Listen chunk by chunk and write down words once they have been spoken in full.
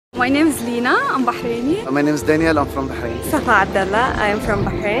My name is Lina, I'm Bahraini. My name is Daniel, I'm from Bahrain. Safa Abdullah, I am from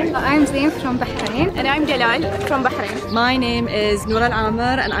Bahrain. I'm Zain from Bahrain. And I'm Dalal From Bahrain. My name is Noor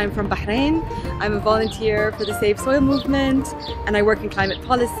Al-Amr and I'm from Bahrain. I'm a volunteer for the Save Soil movement and I work in climate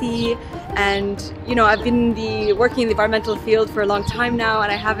policy. And I've been working in the environmental field for a long time now,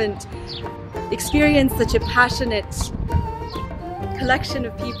 and I haven't experienced such a passionate collection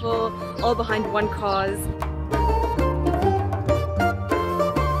of people all behind one cause.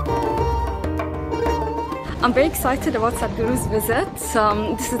 I'm very excited about Sadhguru's visit.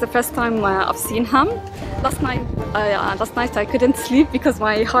 This is the first time I've seen him. Last night I couldn't sleep because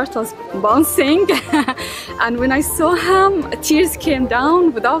my heart was bouncing, and when I saw him, tears came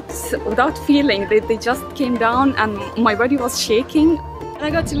down without feeling. They just came down, and my body was shaking. And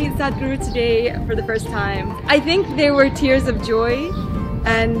I got to meet Sadhguru today for the first time. I think there were tears of joy,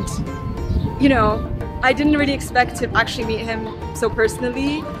 and I didn't really expect to actually meet him so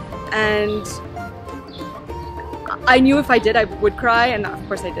personally, and I knew if I did I would cry, and of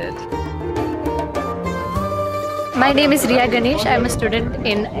course I did. My name is Riya Ganesh. I'm a student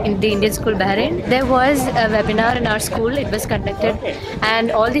in the Indian School Bahrain. There was a webinar in our school, it was conducted,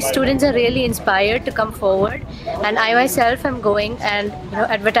 and all the students are really inspired to come forward. And I myself am going and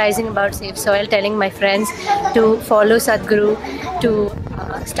advertising about Save Soil, telling my friends to follow Sadhguru, to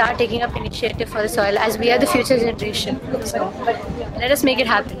start taking up initiative for the soil, as we are the future generation. So let us make it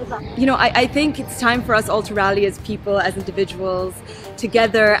happen. I think it's time for us all to rally as people, as individuals,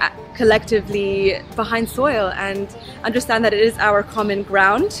 together collectively behind soil and understand that it is our common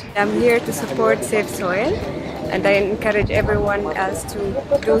ground. I'm here to support Save Soil, and I encourage everyone else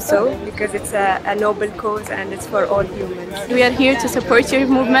to do so because it's a noble cause and it's for all humans. We are here to support your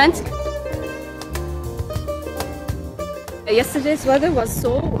movement. Yesterday's weather was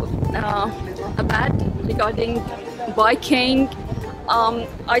so bad regarding biking.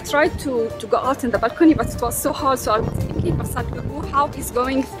 I tried to go out in the balcony, but it was so hard. So I was thinking of Sadhguru, how he's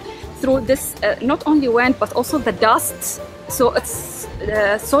going through this, not only wind, but also the dust. So it's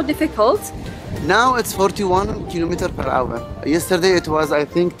so difficult. Now it's 41 kilometers per hour. Yesterday it was, I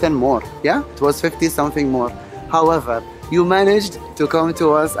think, 10 more. Yeah, it was 50 something more. However, you managed to come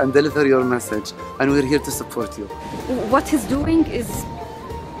to us and deliver your message, and we're here to support you. What he's doing is,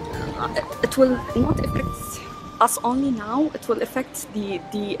 it will not affect us only now, it will affect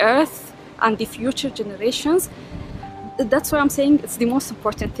the earth and the future generations. That's why I'm saying it's the most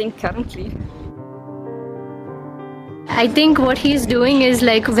important thing currently. I think what he's doing is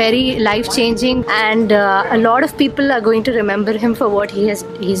very life-changing, and a lot of people are going to remember him for what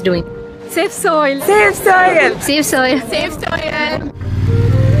he's doing. Save soil! Save Soil! Save soil! Save Soil!